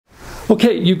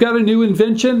Okay, you've got a new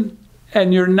invention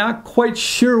and you're not quite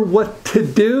sure what to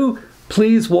do?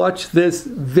 Please watch this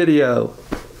video.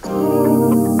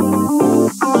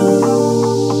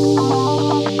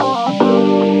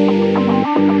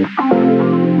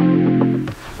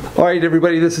 All right,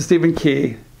 everybody, this is Stephen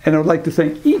Key, and I would like to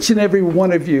thank each and every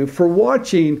one of you for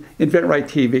watching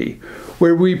InventRightTV,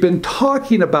 where we've been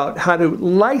talking about how to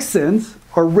license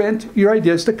or rent your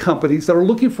ideas to companies that are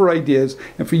looking for ideas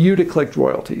and for you to collect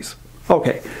royalties.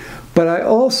 Okay, but I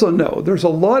also know there's a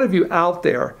lot of you out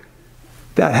there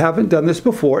that haven't done this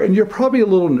before, and you're probably a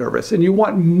little nervous, and you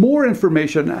want more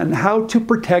information on how to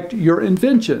protect your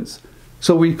inventions.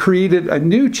 So we created a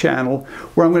new channel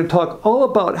where I'm going to talk all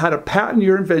about how to patent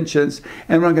your inventions,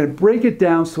 and I'm going to break it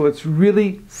down so it's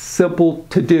really simple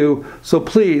to do. So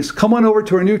please come on over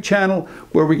to our new channel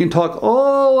where we can talk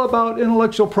all about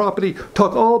intellectual property,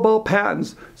 talk all about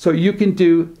patents, so you can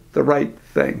do the right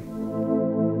thing.